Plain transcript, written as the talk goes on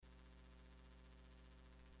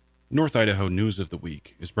North Idaho News of the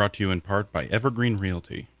Week is brought to you in part by Evergreen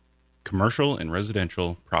Realty, commercial and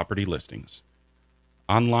residential property listings.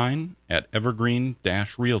 Online at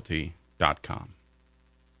evergreen-realty.com.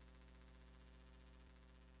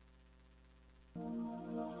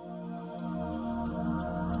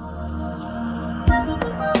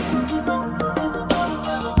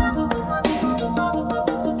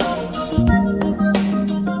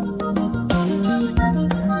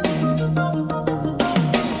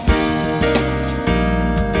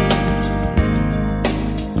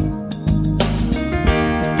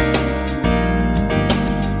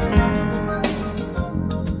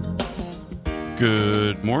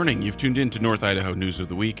 Good morning. You've tuned in to North Idaho News of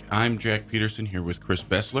the Week. I'm Jack Peterson here with Chris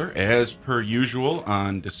Bessler, as per usual,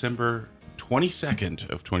 on December 22nd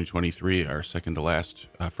of 2023, our second to last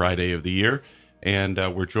Friday of the year. And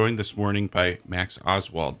we're joined this morning by Max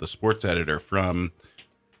Oswald, the sports editor from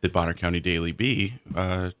the Bonner County Daily Bee,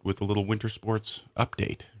 with a little winter sports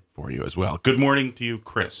update for you as well. Good morning to you,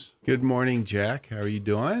 Chris. Good morning, Jack. How are you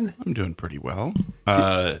doing? I'm doing pretty well.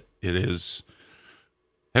 It is...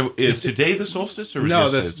 Is today the solstice? Or was no,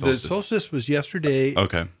 yesterday the solstice was yesterday.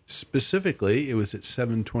 Okay. Specifically, it was at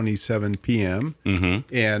 7:27 p.m.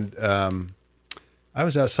 Mm-hmm. And I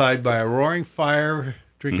was outside by a roaring fire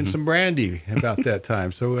drinking some brandy about that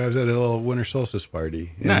time. So I was at a little winter solstice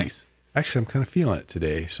party. And nice. Actually, I'm kind of feeling it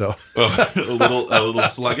today. So a little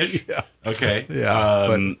sluggish. Yeah. Okay.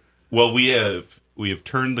 Yeah. Well, we have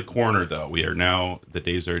turned the corner though. The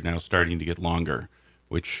days are now starting to get longer,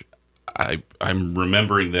 which I'm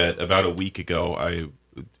remembering that about a week ago,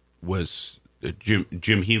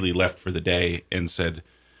 Jim Healy left for the day and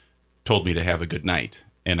told me to have a good night.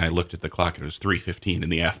 And I looked at the clock and it was 3:15 in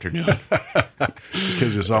the afternoon.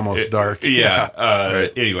 Because it's almost dark. Yeah.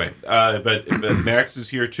 Right. Anyway, but Max is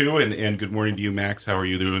here too. And good morning to you, Max. How are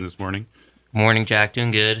you doing this morning? Morning, Jack.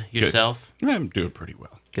 Doing good. Yourself? Good. I'm doing pretty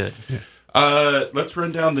well. Good. Yeah. Let's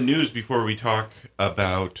run down the news before we talk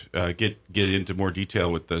about get into more detail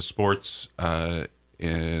with the sports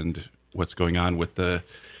and what's going on with the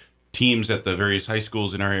teams at the various high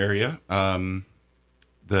schools in our area.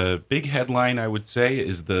 The big headline, I would say,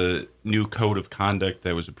 is the new code of conduct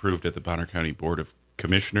that was approved at the Bonner County Board of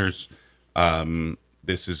Commissioners.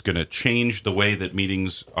 This is going to change the way that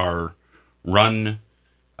meetings are run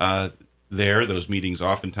there. Those meetings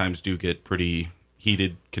oftentimes do get pretty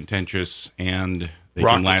heated, contentious, and they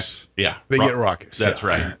raucous. Can last. Yeah, they get raucous. That's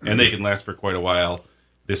right, and they can last for quite a while.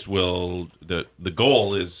 This will the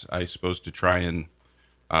goal is, I suppose, to try and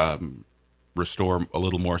restore a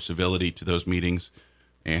little more civility to those meetings,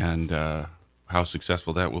 and how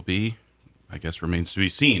successful that will be, I guess, remains to be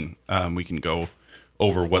seen. We can go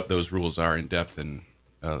over what those rules are in depth and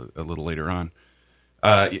a little later on.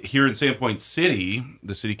 Here in Sandpoint City,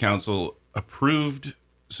 the City Council approved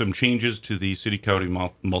some changes to the City County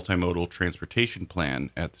multimodal transportation plan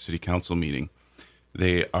at the City Council meeting.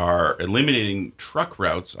 They are eliminating truck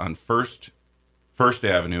routes on First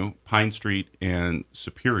Avenue, Pine Street, and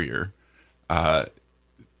Superior,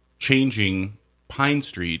 changing Pine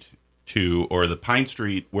Street the Pine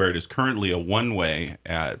Street where it is currently a one-way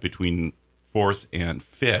between 4th and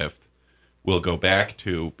 5th will go back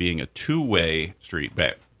to being a two-way street.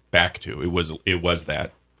 Back to it was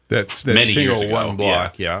that. That's many single years ago. one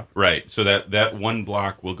block, yeah. Right. So that one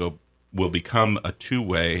block will become a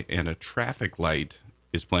two-way, and a traffic light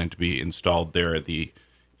is planned to be installed there at the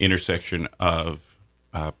intersection of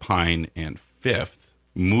Pine and 5th,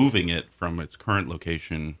 moving it from its current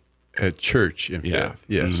location at Church in 5th. Yeah.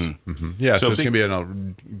 Yes. Mm-hmm. Mm-hmm. Yeah. So it's big, going to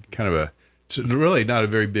be it's really not a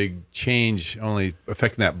very big change, only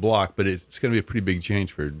affecting that block, but it's going to be a pretty big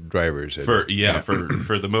change for drivers. For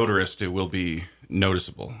the motorist, it will be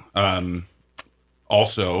noticeable.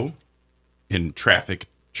 Also, in traffic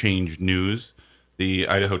change news, the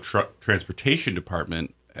Idaho Transportation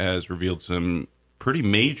Department has revealed some pretty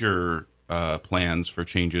major plans for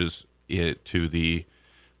changes to the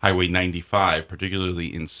Highway 95,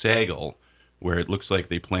 particularly in Sagal, where it looks like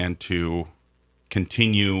they plan to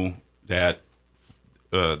continue that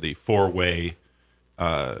the four-way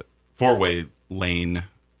lane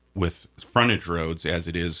with frontage roads as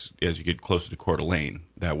it is as you get closer to Coeur d'Alene.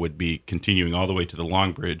 That would be continuing all the way to the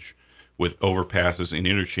Long Bridge with overpasses and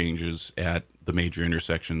interchanges at the major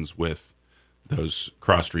intersections with those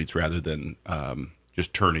cross streets rather than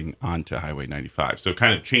just turning onto Highway 95. So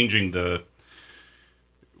kind of changing the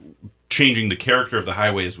character of the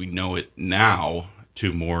highway as we know it now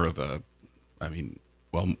to more of a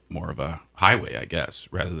highway, I guess,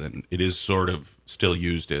 rather than it is sort of still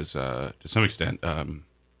used as to some extent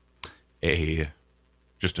a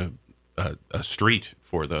a street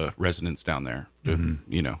for the residents down there.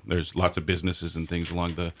 You know, there's lots of businesses and things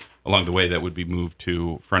along the way that would be moved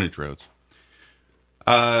to frontage roads.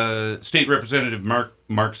 State Representative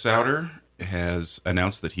Mark Souter has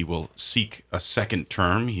announced that he will seek a second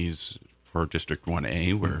term. He's for District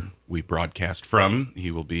 1A, where we broadcast from.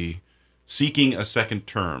 He will be seeking a second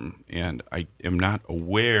term, and I am not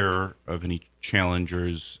aware of any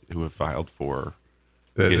challengers who have filed for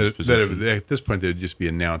his position. At this point, they'd just be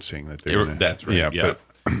announcing that they're going to. That's right. Yeah.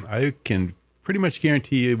 But I can pretty much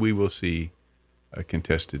guarantee you we will see a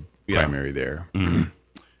contested primary there.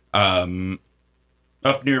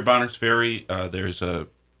 Up near Bonners Ferry, there's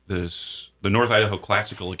the North Idaho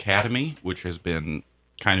Classical Academy, which has been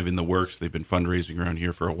kind of in the works. They've been fundraising around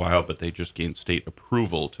here for a while, but they just gained state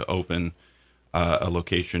approval to open a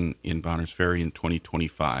location in Bonners Ferry in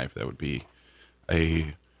 2025. That would be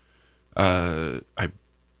I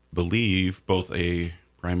believe, both a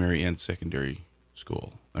primary and secondary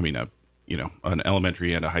school. I mean, an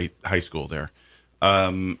elementary and a high school there.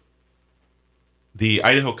 The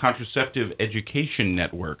Idaho Contraceptive Education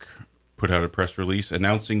Network put out a press release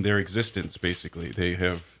announcing their existence. Basically, they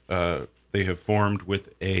have formed with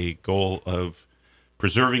a goal of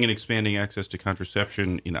preserving and expanding access to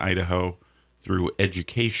contraception in Idaho through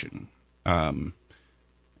education, and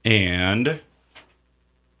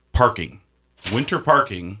parking. Winter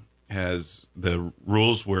parking the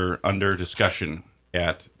rules were under discussion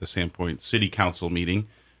at the Sandpoint City Council meeting,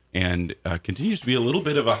 and continues to be a little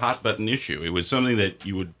bit of a hot button issue. It was something that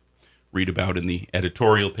you would read about in the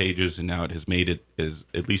editorial pages, and now it has made it, as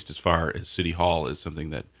at least as far as City Hall, is something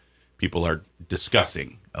that people are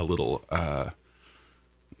discussing a little.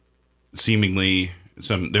 Seemingly,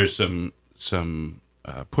 there's some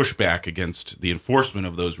pushback against the enforcement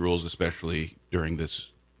of those rules, especially during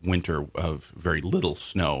this winter of very little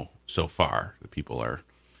snow so far. The people are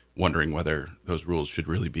wondering whether those rules should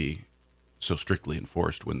really be so strictly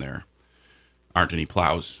enforced when there aren't any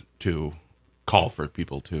plows to call for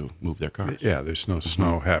people to move their cars. Yeah, there's no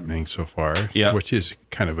snow happening so far, which is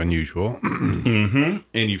kind of unusual. And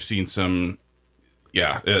you've seen some,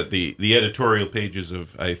 the editorial pages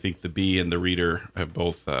of, I think, the Bee and the Reader have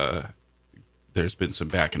both, there's been some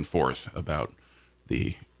back and forth about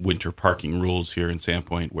the winter parking rules here in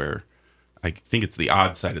Sandpoint, where I think it's the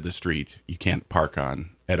odd side of the street you can't park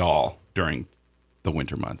on at all during the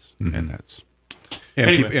winter months. And that's...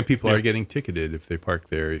 And people are getting ticketed if they park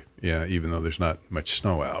there, even though there's not much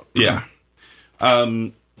snow out. Yeah.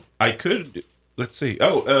 Let's see.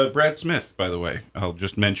 Brad Smith, by the way. I'll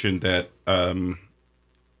just mention that that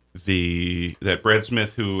Brad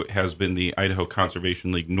Smith, who has been the Idaho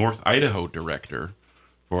Conservation League North Idaho director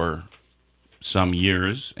for some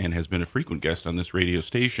years and has been a frequent guest on this radio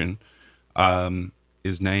station,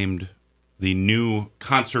 is named the new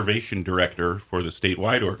conservation director for the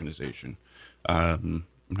statewide organization. I'm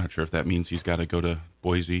not sure if that means he's got to go to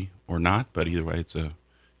Boise or not, but either way,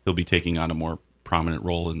 he'll be taking on a more prominent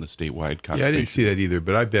role in the statewide conservation. Yeah, I didn't see that either,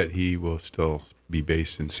 but I bet he will still be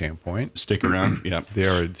based in Sandpoint. Stick around, yeah. They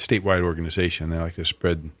are a statewide organization. They like to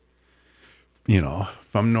spread,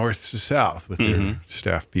 from north to south with their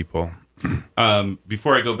staff people.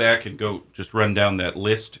 Before I go back and go just run down that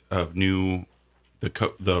list of the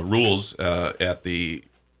rules at the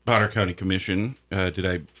Bonner County Commission, did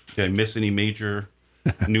I miss any major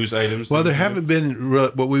news items? Well, there haven't been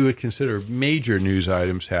what we would consider major news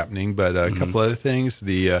items happening, but a couple other things.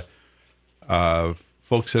 The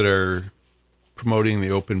folks that are promoting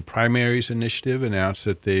the Open Primaries Initiative announced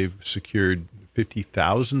that they've secured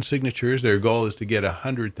 50,000 signatures. Their goal is to get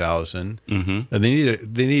 100,000. They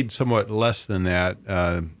need somewhat less than that,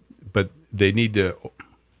 but they need to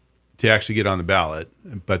actually get on the ballot.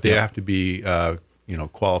 But they have to be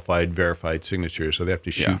qualified, verified signatures, so they have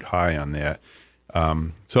to shoot high on that.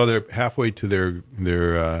 So they're halfway to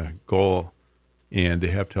their goal, and they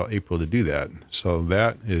have till April to do that. So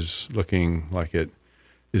that is looking like it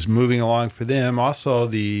is moving along for them. Also,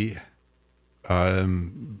 the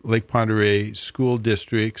Lake Ponderay School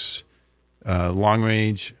District's Long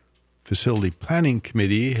Range Facility Planning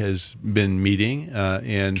Committee has been meeting,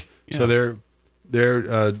 so they're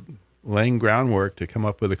laying groundwork to come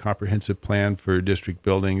up with a comprehensive plan for district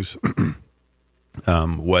buildings,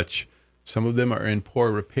 which some of them are in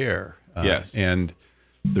poor repair. Yes. And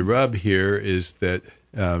the rub here is that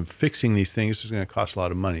fixing these things is going to cost a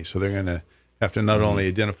lot of money. So they're going to have to not only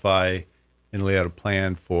identify and lay out a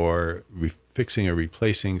plan for fixing or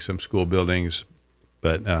replacing some school buildings,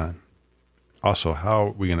 but also how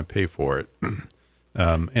are we going to pay for it?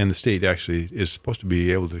 And the state actually is supposed to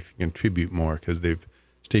be able to contribute more because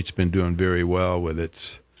state's been doing very well with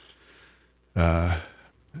its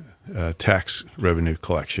tax revenue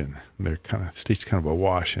collection. State's kind of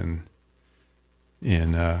awash in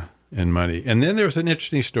money. And then there was an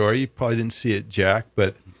interesting story. You probably didn't see it, Jack,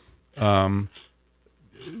 but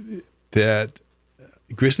that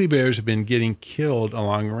grizzly bears have been getting killed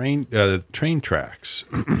along train tracks.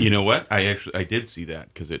 You know what? I did see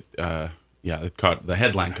that because the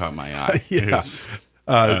headline caught my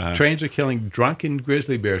eye. Trains are killing drunken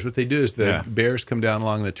grizzly bears. What they do is the bears come down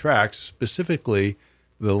along the tracks, specifically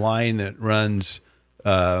the line that runs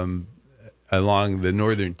along the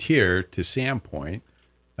northern tier to Sandpoint,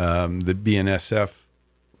 the BNSF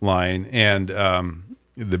line, and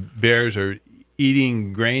the bears are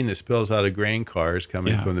eating grain that spills out of grain cars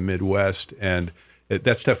coming from the Midwest, and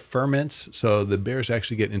that stuff ferments, so the bears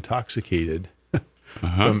actually get intoxicated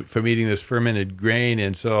from eating this fermented grain,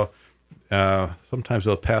 and so sometimes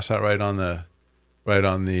they'll pass out right on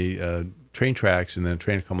the train tracks, and then the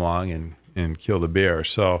train will come along and kill the bear.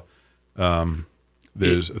 So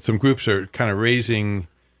there's some groups are kind of raising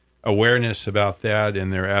awareness about that,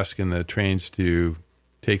 and they're asking the trains to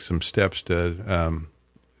take some steps to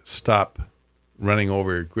stop running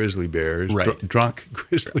over grizzly bears, drunk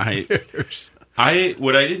grizzly bears.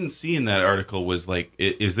 What I didn't see in that article was like,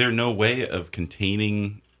 is there no way of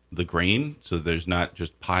containing the grain so there's not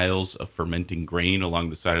just piles of fermenting grain along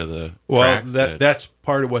the side of the tracks? That's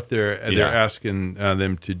part of what they're asking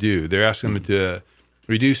them to do. They're asking them to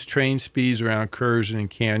reduce train speeds around curves and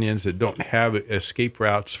canyons that don't have escape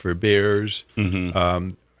routes for bears,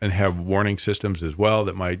 and have warning systems as well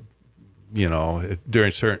that might,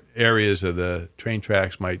 during certain areas of the train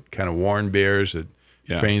tracks might kind of warn bears that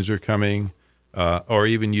trains are coming, or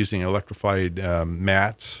even using electrified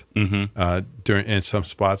mats in some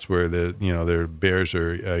spots where their bears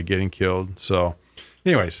are getting killed. So,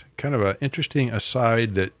 anyways, kind of an interesting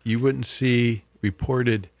aside that you wouldn't see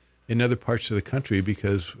reported in other parts of the country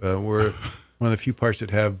because we're one of the few parts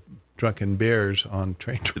that have drunken bears on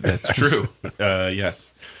train tracks. That's true.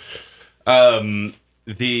 Yes. That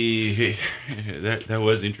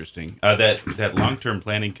was interesting. That long-term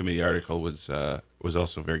planning committee article was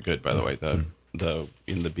also very good, by the way. The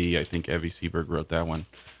in the B, I think Evie Seberg wrote that one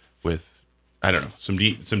with, I don't know,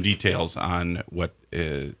 some details on what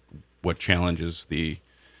challenges the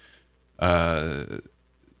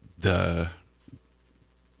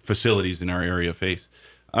facilities in our area face.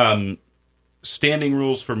 Standing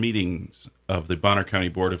rules for meetings of the Bonner County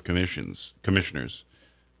Board of Commissioners.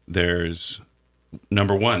 There's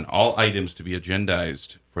number 1, all items to be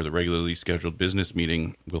agendized for the regularly scheduled business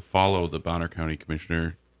meeting will follow the Bonner County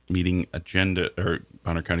Commissioner meeting agenda, or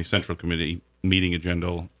Bonner County Central Committee meeting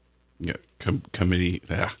agenda,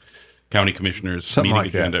 county commissioners something meeting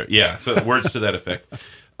like agenda. That. Yeah, so words to that effect.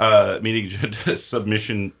 Meeting agenda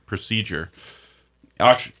submission procedure.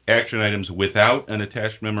 Action items without an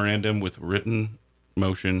attached memorandum with written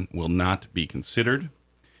motion will not be considered.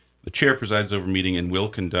 The chair presides over meeting and will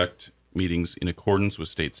conduct meetings in accordance with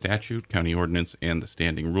state statute, county ordinance, and the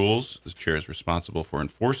standing rules. The chair is responsible for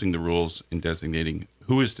enforcing the rules and designating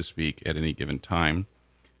who is to speak at any given time.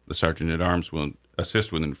 The sergeant-at-arms will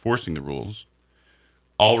assist with enforcing the rules.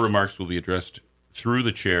 All remarks will be addressed through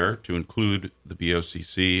the chair to include the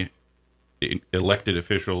BOCC, elected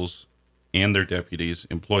officials, and their deputies,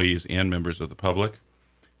 employees, and members of the public.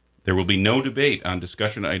 There will be no debate on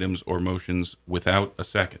discussion items or motions without a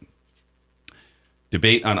second.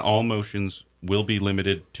 Debate on all motions will be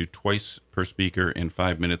limited to twice per speaker and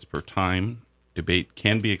 5 minutes per time. Debate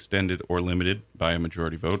can be extended or limited by a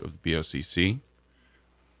majority vote of the BOCC.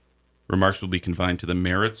 Remarks will be confined to the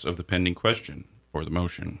merits of the pending question or the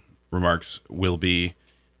motion. Remarks will be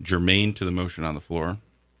germane to the motion on the floor.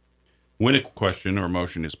 When a question or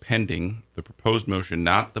motion is pending, the proposed motion,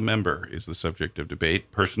 not the member, is the subject of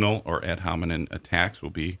debate. Personal or ad hominem attacks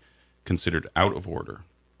will be considered out of order.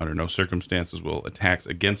 Under no circumstances will attacks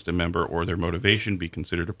against a member or their motivation be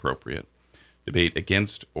considered appropriate. Debate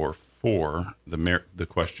against or for the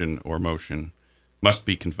question or motion must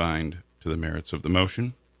be confined to the merits of the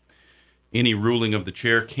motion. Any ruling of the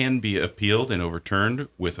chair can be appealed and overturned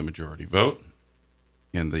with a majority vote.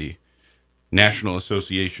 And the National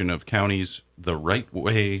Association of Counties, The Right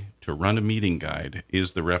Way to Run a Meeting Guide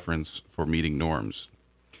is the reference for meeting norms.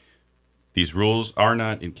 These rules are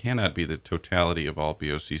not and cannot be the totality of all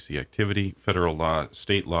BOCC activity. Federal law,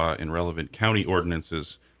 state law, and relevant county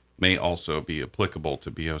ordinances may also be applicable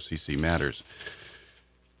to BOCC matters.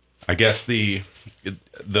 I guess the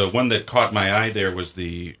one that caught my eye there was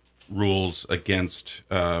the rules against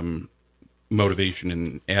motivation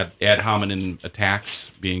and ad hominem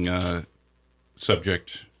attacks being a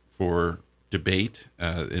subject for debate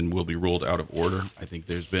and will be ruled out of order. I think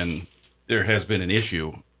there's been there has been an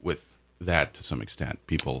issue with that to some extent.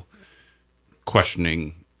 People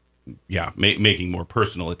questioning, making more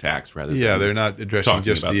personal attacks rather than they're not addressing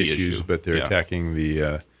just the issues, issue. but they're attacking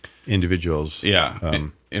the individuals. Yeah,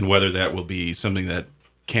 and whether that will be something that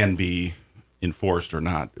can be enforced or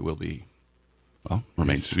not, it will be,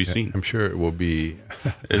 remains to be seen. I'm sure it will be.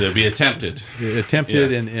 It'll be attempted.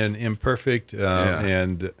 And imperfect,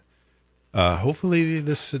 and hopefully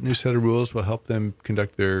this new set of rules will help them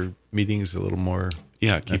conduct their meetings a little more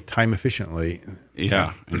keep time efficiently.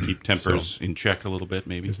 Yeah, and keep tempers in check a little bit,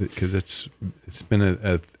 maybe. Because it's been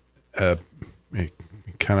a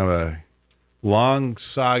kind of a long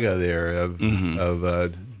saga there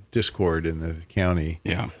of discord in the county.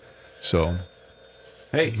 Yeah. So,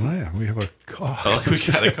 hey, we have a call. Oh, we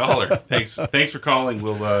got a caller. Thanks for calling.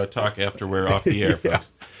 We'll talk after we're off the air, folks.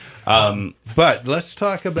 But let's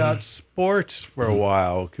talk about sports for a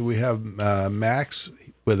while. Can we have Max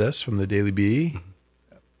with us from the Daily Bee?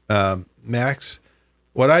 Max,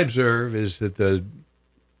 what I observe is that the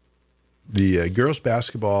girls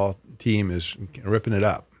basketball team is ripping it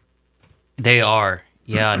up. They are.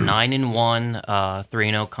 Yeah, 9-1,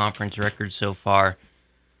 3-0 conference record so far.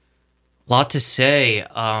 Lot to say.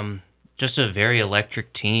 Just a very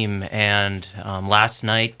electric team. And last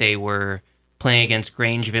night they were playing against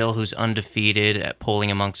Grangeville, who's undefeated at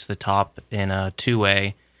polling amongst the top in a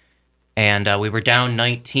 2A. And we were down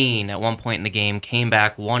 19 at one point in the game, came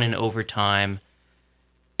back, won in overtime.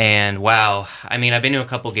 And wow, I mean, I've been to a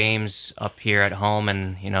couple games up here at home,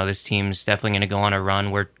 and, this team's definitely going to go on a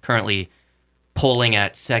run. We're currently polling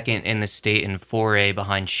at second in the state in 4A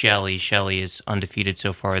behind Shelley. Shelley is undefeated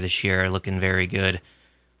so far this year, looking very good.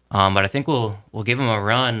 But I think we'll give them a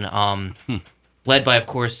run. Led by, of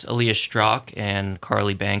course, Aaliyah Strock and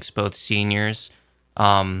Carly Banks, both seniors.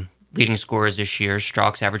 Leading scorers this year,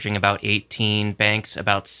 Strock's averaging about 18, Banks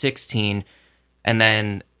about 16. And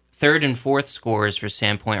then third and fourth scorers for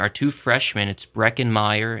Sandpoint are two freshmen. It's Brecken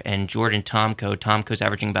Meyer and Jordan Tomko. Tomko's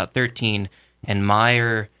averaging about 13 and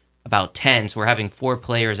Meyer about 10. So we're having four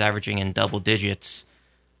players averaging in double digits.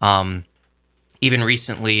 Even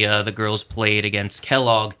recently, the girls played against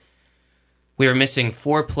Kellogg. We were missing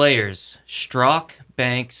four players: Strock,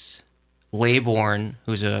 Banks, Laybourne,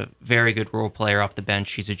 who's a very good role player off the bench.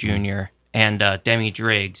 She's a junior. And Demi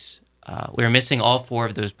Driggs. We were missing all four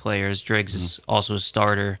of those players. Driggs is also a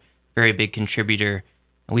starter, very big contributor.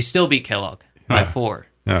 And we still beat Kellogg by 4.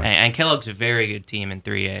 Yeah. And Kellogg's a very good team in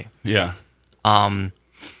 3A. Yeah.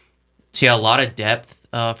 So, a lot of depth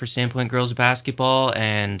for Sandpoint girls basketball.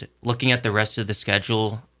 And looking at the rest of the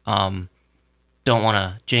schedule, don't want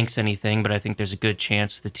to jinx anything, but I think there's a good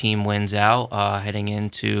chance the team wins out heading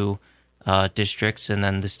into districts and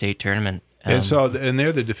then the state tournament. And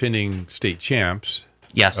they're the defending state champs.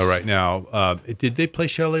 Yes. Right now. Did they play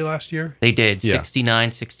Shelley last year? They did.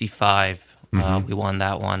 69-65. We won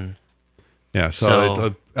that one. Yeah.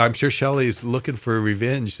 So I'm sure Shelley's looking for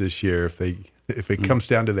revenge this year if it comes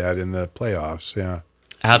down to that in the playoffs. Yeah.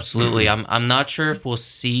 Absolutely. I'm not sure if we'll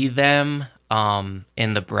see them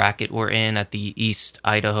in the bracket we're in at the East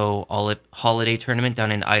Idaho Holiday Tournament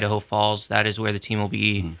down in Idaho Falls. That is where the team will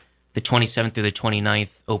be the 27th through the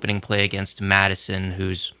 29th, opening play against Madison,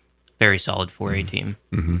 who's very solid 4A team.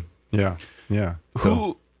 Mm-hmm. Yeah, yeah.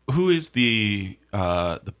 Who is the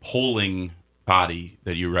polling body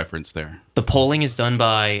that you referenced there? The polling is done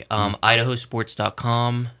by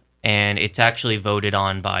idahosports.com, and it's actually voted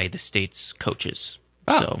on by the state's coaches.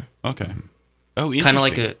 So okay. Oh,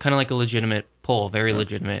 interesting. Kind of like a legitimate poll, very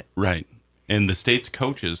legitimate. Right. And the state's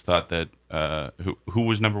coaches thought that who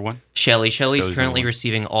was number one? Shelley's currently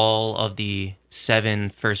receiving all of the 7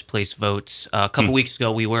 first place votes. A couple weeks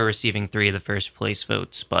ago, we were receiving 3 of the first place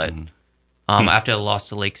votes, but after the loss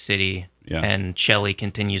to Lake City and Shelley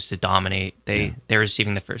continues to dominate, they're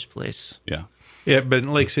receiving the first place. Yeah. Yeah, but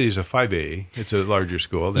Lake City's a 5A. It's a larger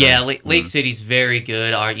school. Lake City's very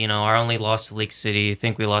good. Our only loss to Lake City, I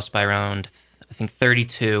think we lost by around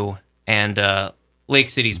 32, and Lake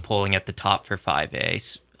City's polling at the top for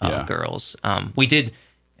 5A girls. We did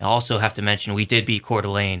also have to mention we did beat Coeur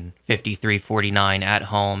d'Alene 53-49 at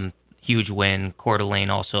home. Huge win. Coeur d'Alene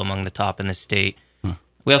also among the top in the state.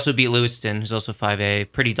 We also beat Lewiston, who's also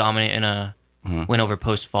 5A, pretty dominant in a win over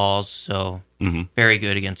Post Falls. So very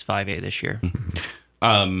good against 5A this year.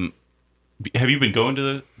 Have you been going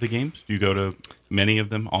to the games? Do you go to many of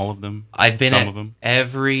them, all of them? I've been some at of them?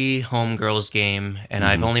 Every home girls game, and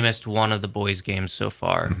I've only missed one of the boys games so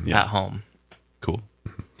far at home. Cool.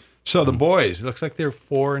 So the boys, it looks like they're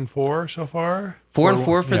 4-4 so far. 4-4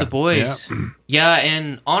 for the boys. Yeah,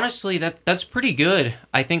 and honestly, that's pretty good.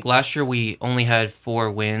 I think last year we only had 4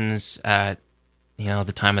 wins at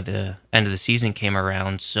the time of the end of the season came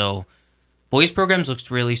around. So boys programs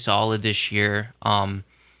looks really solid this year.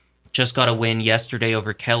 Just got a win yesterday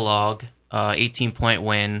over Kellogg, 18-point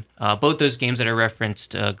win. Both those games that I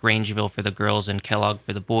referenced, Grangeville for the girls and Kellogg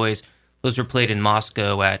for the boys, those were played in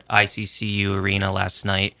Moscow at ICCU Arena last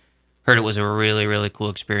night. Heard it was a really, really cool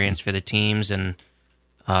experience for the teams and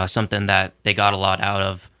something that they got a lot out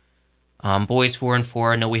of. Boys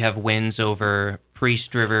 4-4. I know we have wins over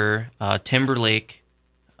Priest River, Timberlake,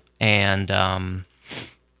 and in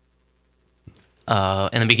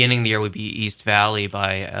the beginning of the year would be East Valley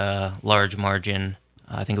by a large margin.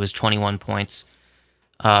 I think it was 21 points.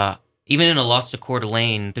 Even in a loss to Coeur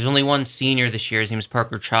d'Alene, there's only one senior this year. His name is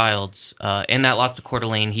Parker Childs. In that loss to Coeur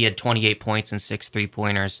d'Alene, he had 28 points and 6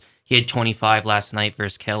 3-pointers. He had 25 last night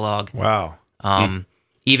versus Kellogg. Wow.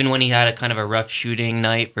 Even when he had a kind of a rough shooting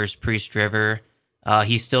night versus Priest River,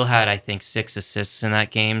 he still had, I think, 6 assists in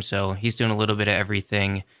that game. So he's doing a little bit of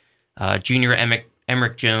everything. Junior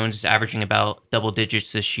Emmerich Jones is averaging about double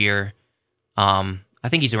digits this year. I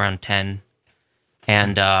think he's around 10.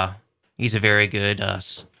 And he's a very good,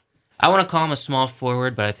 I want to call him a small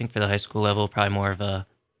forward, but I think for the high school level, probably more of a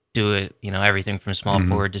do it, everything from small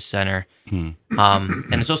forward to center. And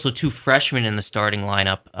there's also 2 freshmen in the starting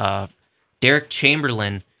lineup. Derek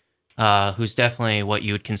Chamberlain, who's definitely what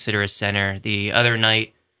you would consider a center. The other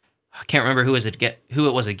night, I can't remember who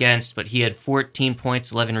it was against, but he had 14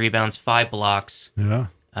 points, 11 rebounds, 5 blocks. Yeah.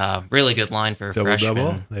 Really good line for a freshman.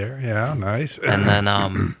 Double there. Yeah, nice. And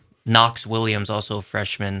then Knox Williams, also a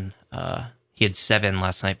freshman. He had 7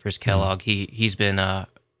 last night versus Kellogg. He's been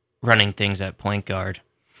running things at point guard.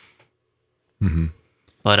 Mm-hmm.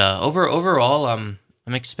 But overall, I'm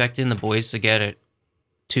expecting the boys to get it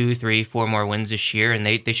 2, 3, 4 more wins this year, and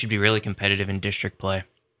they should be really competitive in district play.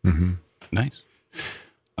 Mm-hmm. Nice.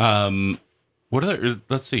 What other?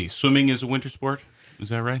 Let's see. Swimming is a winter sport. Is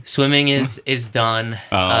that right? Swimming is done.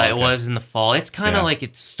 Okay. It was in the fall. It's kind of like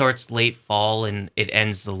it starts late fall and it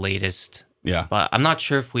ends the latest. Yeah. But I'm not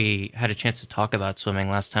sure if we had a chance to talk about swimming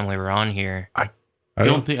last time we were on here. I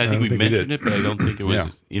think we mentioned it, but I don't think it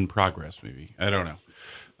was in progress. Maybe I don't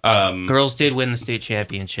know. Girls did win the state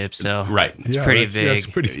championship, so right. It's pretty big. That's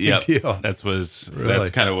a pretty big deal. That's Really?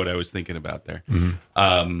 kind of what I was thinking about there.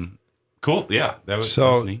 Cool. Yeah, that was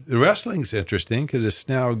neat. The wrestling's interesting because it's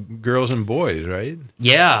now girls and boys, right?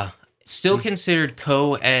 Yeah, still considered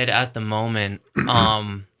co-ed at the moment,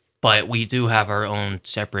 but we do have our own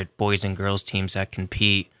separate boys and girls teams that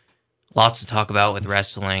compete. Lots to talk about with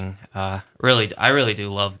wrestling. I really do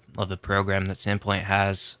love the program that Sandpoint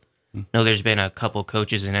has. I know there's been a couple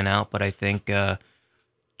coaches in and out, but I think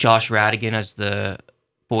Josh Radigan as the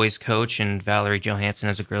boys coach and Valerie Johansson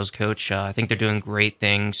as a girls coach, I think they're doing great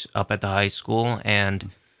things up at the high school. And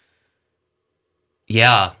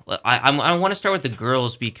yeah, I want to start with the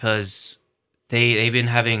girls because they've been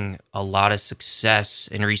having a lot of success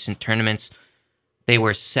in recent tournaments. They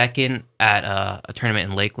were second at a tournament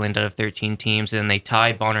in Lakeland out of 13 teams, and they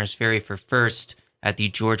tied Bonners Ferry for first at the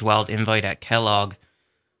George Wild Invite at Kellogg.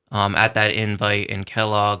 At that invite in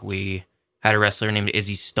Kellogg, we had a wrestler named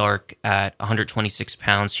Izzy Stark at 126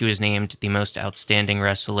 pounds. She was named the most outstanding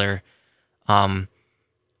wrestler. Every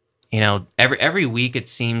week it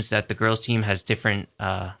seems that the girls team has different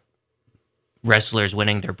wrestlers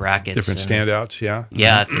winning their brackets. Different standouts, yeah.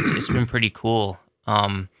 Yeah, it's been pretty cool.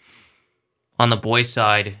 On the boys'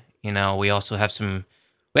 side, we also have we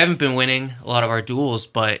haven't been winning a lot of our duels,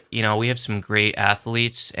 but, we have some great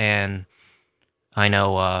athletes, and I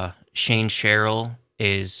know Shane Sherrill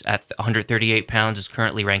is at 138 pounds, is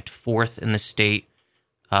currently ranked 4th in the state.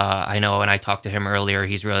 I know when I talked to him earlier,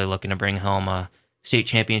 he's really looking to bring home a state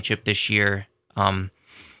championship this year. Been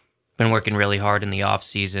working really hard in the off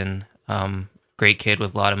season. Great kid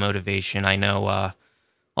with a lot of motivation. I know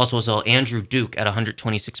also as well Andrew Duke at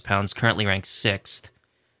 126 pounds, currently ranked 6th.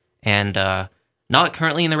 And not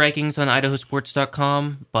currently in the rankings on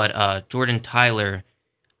idahosports.com, but Jordan Tyler,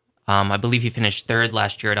 I believe he finished 3rd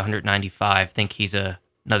last year at 195. I think he's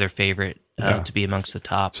another favorite to be amongst the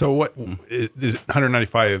top. So what is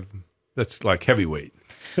 195? That's like heavyweight.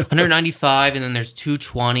 195, and then there's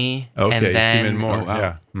 220, Okay, and it's then even more. wow.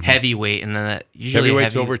 Yeah, heavyweight, and then usually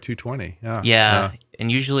heavyweight's over 220. Yeah, and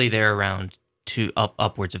usually they're around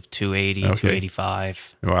upwards of 280,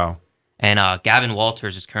 285. Wow. And Gavin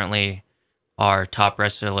Walters is currently our top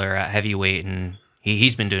wrestler at heavyweight, and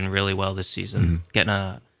he's been doing really well this season.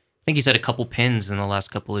 I think he's had a couple pins in the last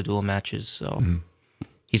couple of dual matches, so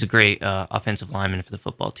he's a great offensive lineman for the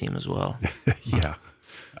football team as well. Yeah.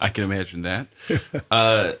 I can imagine that.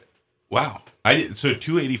 Wow. So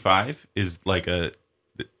 285 is like I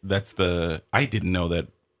didn't know that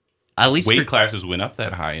at least weight classes went up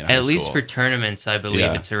that high in high at least school. for tournaments, I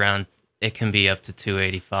believe it's around. It can be up to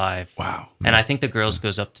 285. Wow. And I think the girls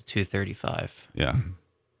goes up to 235. Yeah.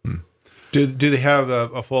 Do they have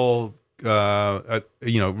a full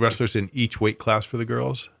wrestlers in each weight class for the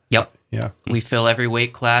girls? Yep. Yeah. We fill every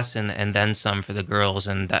weight class and then some for the girls,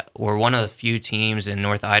 and that we're one of the few teams in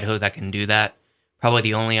North Idaho that can do that. Probably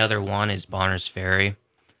the only other one is Bonners Ferry.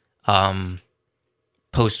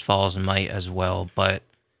 Post Falls might as well, but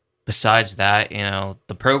besides that,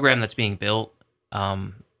 the program that's being built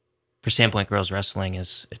for Sandpoint Girls Wrestling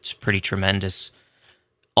it's pretty tremendous.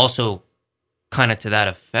 Also, kind of to that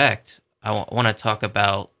effect, I want to talk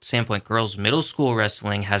about Sandpoint Girls Middle School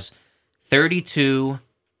Wrestling has 32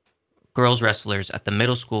 girls wrestlers at the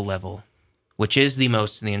middle school level, which is the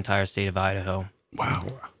most in the entire state of Idaho. Wow.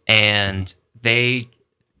 And they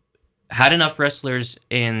had enough wrestlers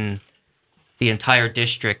in the entire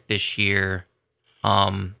district this year,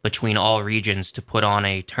 between all regions, to put on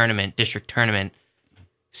a district tournament.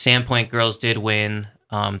 Sandpoint girls did win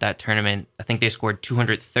that tournament. I think they scored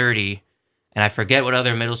 230, and I forget what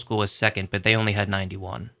other middle school was second, but they only had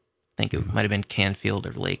 91. I think it might have been Canfield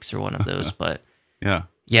or Lakes or one of those, but yeah,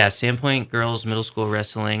 Sandpoint girls middle school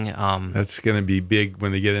wrestling. That's going to be big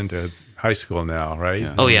when they get into high school now, right?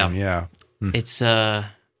 Yeah. Oh yeah, yeah. It's and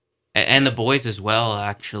the boys as well.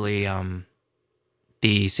 Actually,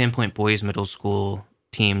 the Sandpoint boys middle school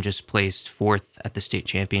team just placed 4th at the state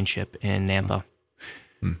championship in Nampa.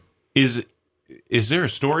 Is there a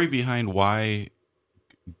story behind why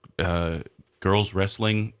girls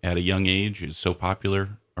wrestling at a young age is so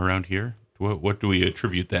popular around here? What do we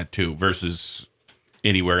attribute that to versus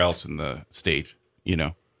anywhere else in the state?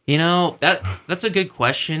 That's a good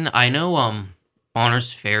question. I know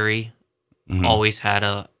Bonners Ferry always had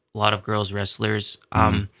a lot of girls wrestlers.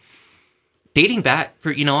 Dating back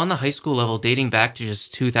on the high school level, dating back to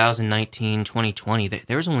just 2019, 2020,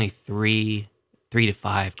 there was only 3 to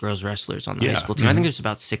 5 girls wrestlers on the high school team. I think there's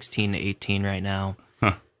about 16 to 18 right now.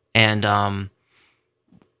 Huh. And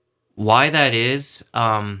why that is,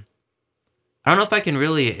 I don't know if I can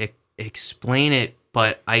really explain it,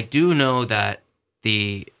 but I do know that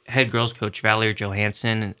the head girls coach, Valerie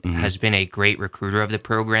Johansson, has been a great recruiter of the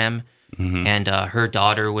program. And her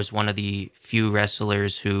daughter was one of the few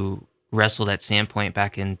wrestlers who wrestled at Sandpoint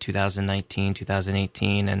back in 2019,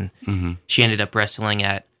 2018. And she ended up wrestling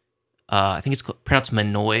at, I think it's pronounced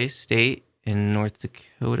Manoy State in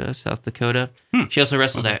South Dakota. She also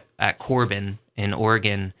wrestled at Corbin in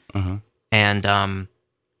Oregon. And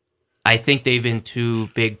I think they've been 2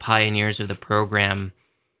 big pioneers of the program.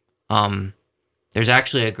 There's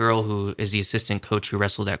actually a girl who is the assistant coach who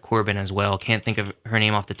wrestled at Corbin as well. Can't think of her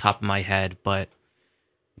name off the top of my head, but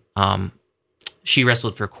she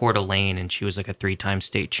wrestled for Coeur d'Alene, and she was like a 3-time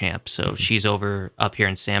state champ. So she's up here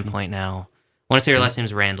in Sandpoint now. I want to say her last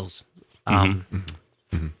name's Randalls.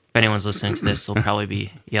 If anyone's listening to this, they'll probably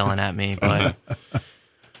be yelling at me. But,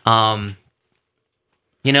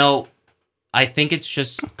 I think it's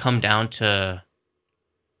just come down to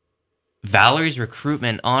Valerie's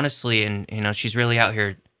recruitment, honestly. And, she's really out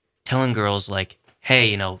here telling girls, like,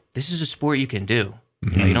 hey, this is a sport you can do.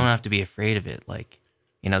 You don't have to be afraid of it. Like,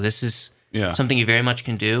 this is something you very much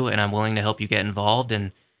can do, and I'm willing to help you get involved.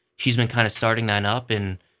 And she's been kind of starting that up.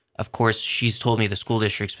 And, of course, she's told me the school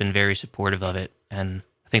district's been very supportive of it. And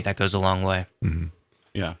I think that goes a long way.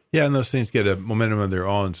 Yeah. Yeah, and those things get a momentum of their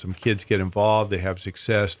own. Some kids get involved, they have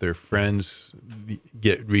success, their friends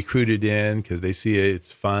get recruited in because they see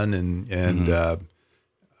it's fun, and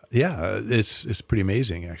it's pretty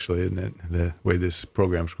amazing, actually, isn't it, the way this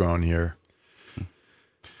program's grown here.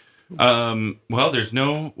 Well, there's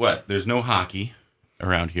no hockey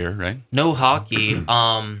around here, right? No hockey.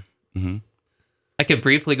 I could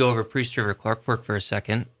briefly go over Priest River Clark Fork for a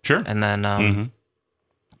second. Sure. And then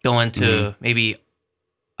go into maybe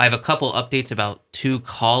I have a couple updates about 2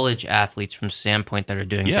 college athletes from Sandpoint that are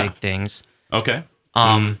doing big things. Okay.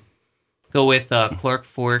 Go with Clark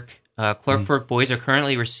Fork. Clark Fork boys are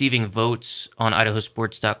currently receiving votes on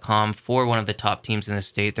idahosports.com for one of the top teams in the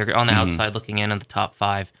state. They're on the outside looking in on the top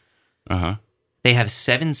 5. They have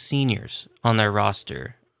 7 seniors on their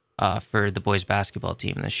roster for the boys basketball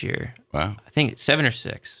team this year. Wow. I think it's 7 or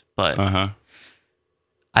 6, but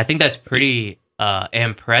I think that's pretty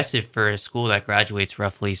impressive for a school that graduates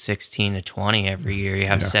roughly 16 to 20 every year. You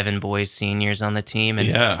have 7 boys seniors on the team,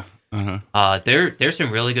 and there's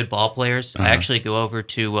some really good ball players. I actually go over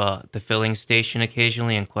to the filling station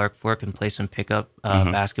occasionally in Clark Fork and play some pickup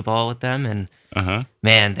basketball with them, and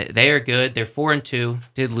man, they are good. They're 4-2.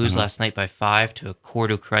 Did lose last night by 5 to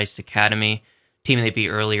Cordo Christ Academy, team they beat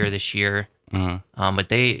earlier this year. But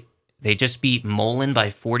They just beat Mullen by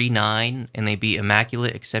 49, and they beat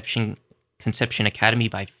Immaculate Conception Academy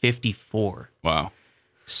by 54. Wow.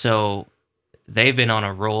 So they've been on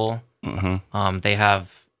a roll. They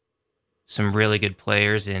have some really good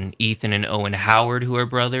players in Ethan and Owen Howard, who are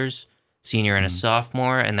brothers, senior and a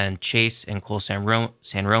sophomore, and then Chase and Cole San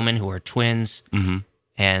Roman, who are twins.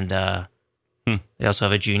 And they also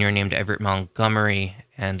have a junior named Everett Montgomery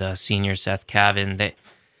and senior Seth Cavan.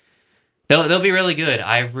 They'll be really good.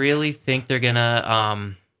 I really think they're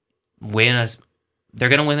gonna win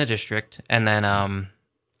the district, and then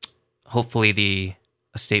hopefully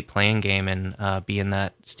a state playing game and be in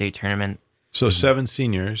that state tournament. So 7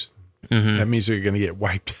 seniors. That means they're going to get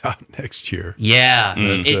wiped out next year. Yeah,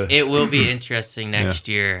 it will be interesting next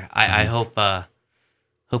year. I hope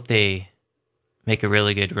they make a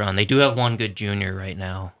really good run. They do have one good junior right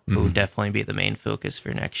now who would definitely be the main focus for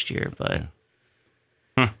next year. But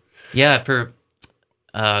for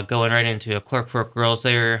going right into Clark Fork girls,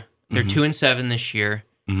 they're 2-7 this year,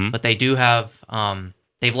 but they do have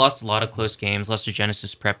they've lost a lot of close games. Lost to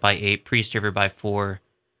Genesis Prep by 8, Priest River by 4.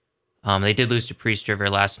 They did lose to Priest River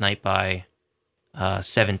last night by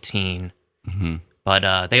 17,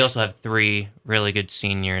 but they also have 3 really good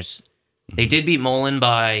seniors. They did beat Mullen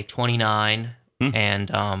by 29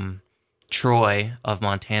 and Troy of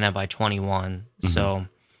Montana by 21. So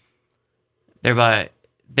they're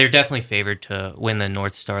definitely favored to win the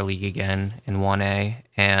North Star League again in 1A.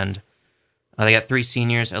 And they got 3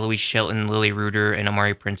 seniors: Eloise Shelton, Lily Reuter, and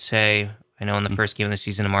Amari Prince. I know in the first game of the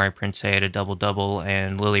season, Amari Prince had a double-double,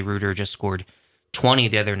 and Lily Reuter just scored 20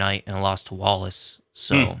 the other night and lost to Wallace.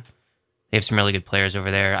 So they have some really good players over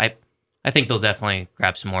there. I think they'll definitely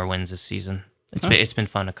grab some more wins this season. It's been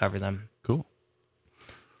fun to cover them. Cool.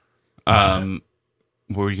 What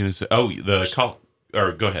were you going to say? Oh,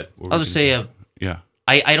 or go ahead. I'll just say, yeah.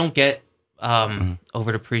 I don't get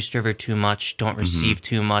over to Priest River too much. Don't receive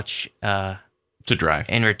too much. It's a drive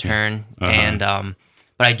in return, and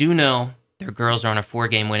but I do know their girls are on a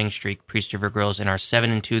 4-game winning streak. Priest River girls, and are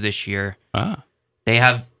 7-2 this year. They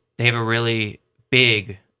have a really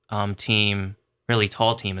big team, really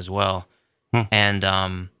tall team as well,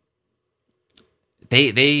 and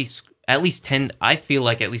they at least 10. I feel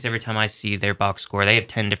like at least every time I see their box score, they have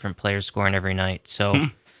 10 different players scoring every night. So,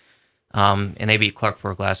 and they beat Clark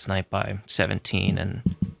Fork last night by 17,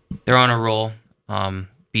 and they're on a roll.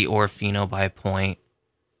 Beat Orofino by a point.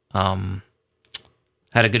 Had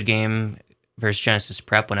a good game versus Genesis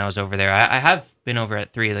Prep when I was over there. I have been over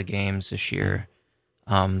at 3 of the games this year.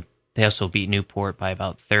 They also beat Newport by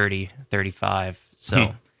about 30, 35.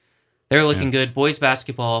 So they're looking good. Boys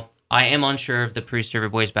basketball, I am unsure of the Priest River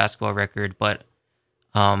boys basketball record, but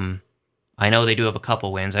I know they do have a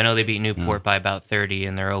couple wins. I know they beat Newport by about 30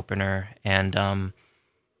 in their opener, and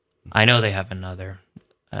I know they have another.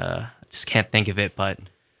 Just can't think of it, but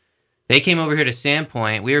they came over here to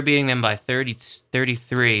Sandpoint. We were beating them by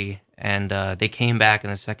 33, and they came back in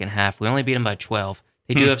the second half. We only beat them by 12.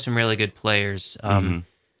 They do have some really good players.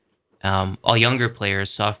 All younger players,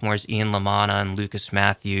 sophomores Ian Lamana and Lucas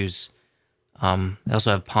Matthews. They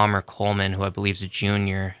also have Palmer Coleman, who I believe is a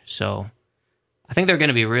junior. So I think they're going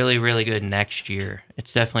to be really, really good next year.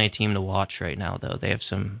 It's definitely a team to watch right now, though. They have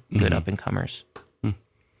some good up-and-comers.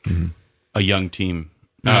 A young team.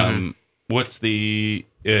 What's the...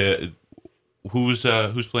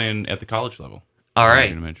 who's playing at the college level? All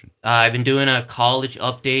right. I've been doing a college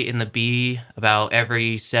update in the B about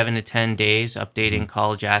every 7 to 10 days, updating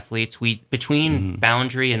college athletes. Between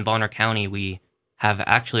Boundary and Bonner County, we have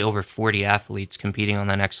actually over 40 athletes competing on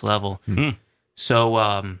the next level.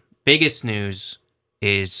 So biggest news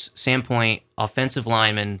is Sandpoint offensive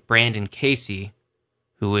lineman Brandon Casey,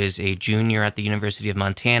 who is a junior at the University of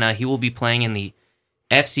Montana. He will be playing in the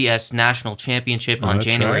FCS National Championship on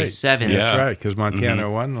January 7th. That's right, because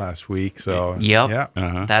Montana won last week. So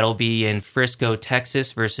that'll be in Frisco,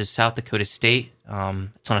 Texas versus South Dakota State. It's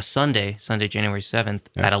on a Sunday, January 7th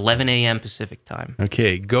at 11 a.m. Pacific time.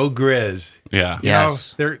 Okay, go Grizz. Yeah.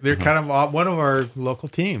 Yes. They're kind of one of our local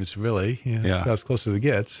teams, really. About as close as it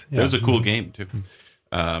gets. It was a cool game, too.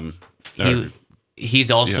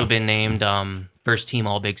 He's also been named first team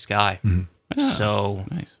All Big Sky. So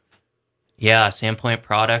nice. Yeah, Sandpoint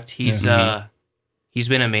product. He's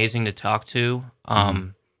been amazing to talk to. I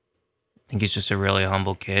think he's just a really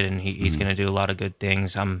humble kid, and he's going to do a lot of good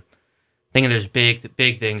things. I'm thinking there's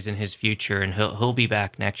big things in his future, and he'll be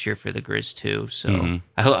back next year for the Grizz too. So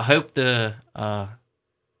I hope the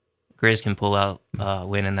Grizz can pull out a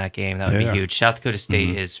win in that game. That would be huge. South Dakota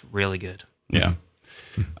State is really good. Yeah.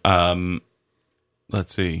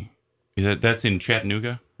 Let's see. That's in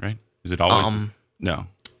Chattanooga, right? Is it always? No.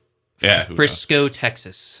 Yeah. who knows? Frisco,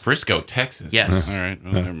 Texas. Frisco, Texas. Yes. All right.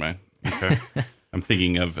 Well, never mind. Okay. I'm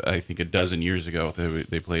thinking of, I think a dozen years ago,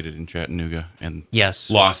 they played it in Chattanooga and Yes.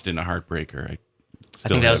 lost in a heartbreaker. I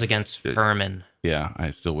think that was against Furman. Yeah, I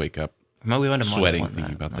still wake up Or we went to sweating Montana,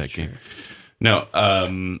 thinking about I'm that not sure. game. No,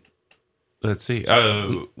 let's see.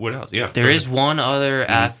 What else? Yeah. There is one other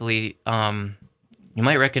athlete. You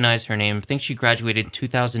might recognize her name. I think she graduated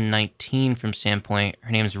 2019 from Sandpoint.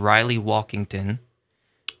 Her name is Riley Walkington.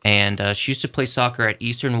 And she used to play soccer at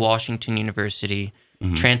Eastern Washington University,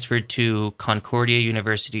 transferred to Concordia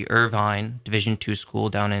University, Irvine, Division II school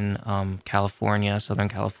down in California, Southern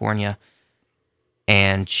California.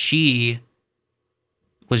 And she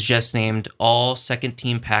was just named all second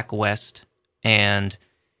team Pac West. And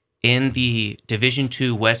in the Division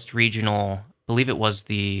II West Regional, I believe it was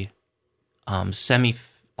the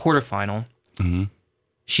quarterfinal,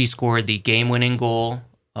 she scored the game-winning goal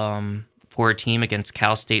for her team against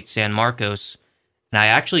Cal State San Marcos. And I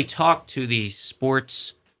actually talked to the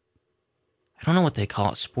sports, I don't know what they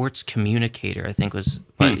call it, sports communicator, I think was,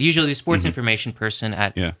 but usually the sports information person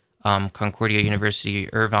at Concordia University,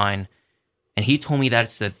 Irvine. And he told me that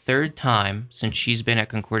it's the third time since she's been at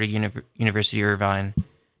Concordia University, Irvine,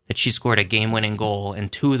 that she scored a game-winning goal,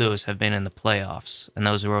 and 2 of those have been in the playoffs, and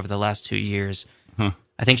those were over the last 2 years. I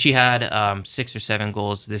think she had 6 or 7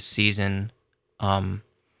 goals this season. Another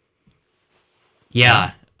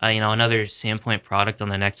Sandpoint product on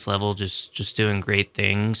the next level, just doing great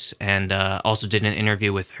things. And also did an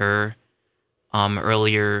interview with her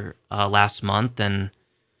earlier last month, and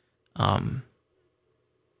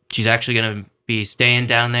she's actually going to be staying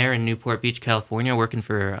down there in Newport Beach, California, working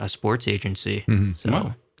for a sports agency.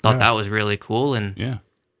 So thought that was really cool. And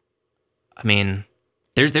I mean,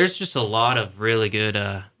 there's just a lot of really good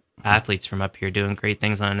athletes from up here doing great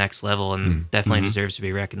things on the next level, and definitely deserves to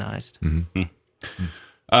be recognized.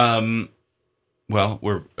 Well,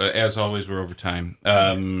 we're as always, we're over time.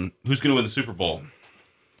 Who's going to win the Super Bowl?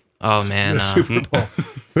 Oh, man. The Super Bowl.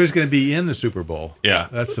 Who's going to be in the Super Bowl? Yeah.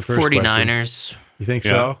 That's the first 49ers. question. You think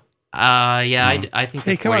so? I think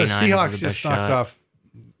the Hey, come on. The 49ers Seahawks are the just best knocked shot.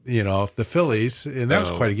 off, the Phillies, and that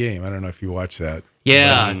was quite a game. I don't know if you watched that.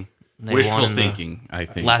 Yeah. They Wishful won in the thinking, I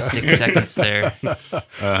think. last 6 seconds there.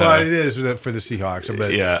 Well, it is for the Seahawks,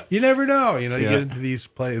 but you never know. You get into these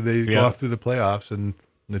they go off through the playoffs, and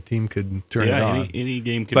the team could turn it on. Any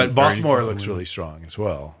game can. But Baltimore looks really strong as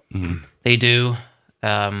well. They do.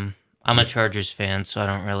 I'm a Chargers fan, so I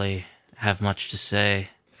don't really have much to say.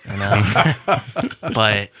 But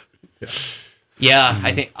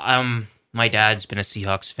I think my dad's been a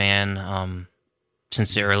Seahawks fan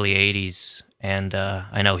since the early '80s, and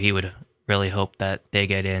I know he would really hope that they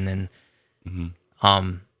get in. And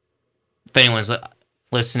if anyone's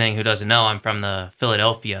listening who doesn't know, I'm from the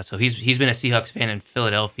Philadelphia, so he's been a Seahawks fan in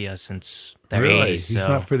Philadelphia since the Really? 80s. He's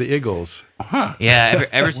not for the Eagles. Yeah,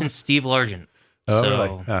 ever since Steve Largent. Oh, So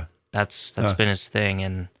really? Huh. that's been his thing,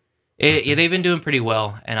 and they've been doing pretty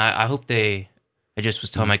well. And I hope they. I just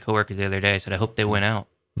was telling my coworker the other day. I said I hope they win out.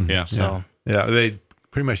 Yeah. So Yeah, they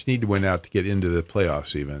pretty much need to win out to get into the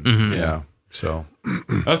playoffs even. Yeah. So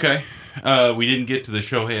Okay. We didn't get to the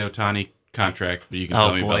Shohei Ohtani contract, but you can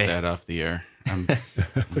tell me about that off the air. I'm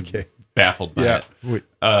okay. baffled by Yeah.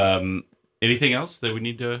 it. Anything else that we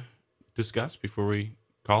need to discuss before we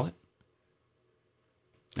call it?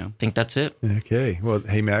 I think that's it. Okay. Well,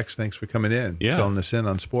 hey Max, thanks for coming in. Yeah. Filling us in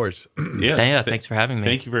on sports. Yes. Yeah, thanks for having me.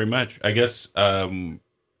 Thank you very much. I guess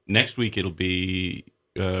next week it'll be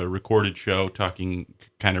a recorded show talking,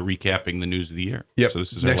 kind of recapping the news of the year. Yep. So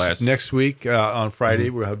this is our last. Next week on Friday,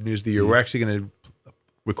 we'll have news of the year. We're actually going to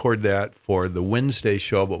record that for the Wednesday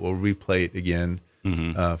show, but we'll replay it again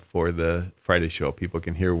for the Friday show. People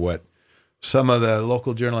can hear what some of the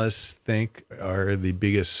local journalists think are the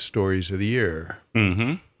biggest stories of the year.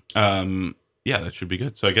 Yeah, that should be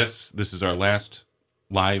good. So I guess this is our last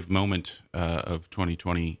live moment of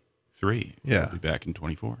 2023. Yeah. We'll be back in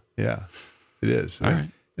 24. Yeah, it is. All right.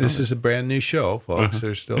 This is a brand new show, folks.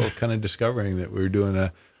 They're still kind of discovering that we're doing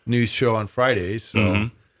a news show on Fridays. So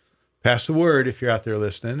pass the word if you're out there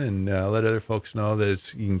listening, and let other folks know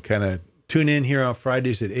that you can kind of tune in here on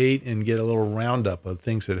Fridays at 8 and get a little roundup of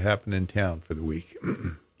things that happen in town for the week.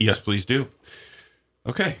 Yes, please do.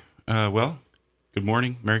 Okay. Well, good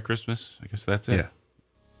morning. Merry Christmas. I guess that's it. Yeah.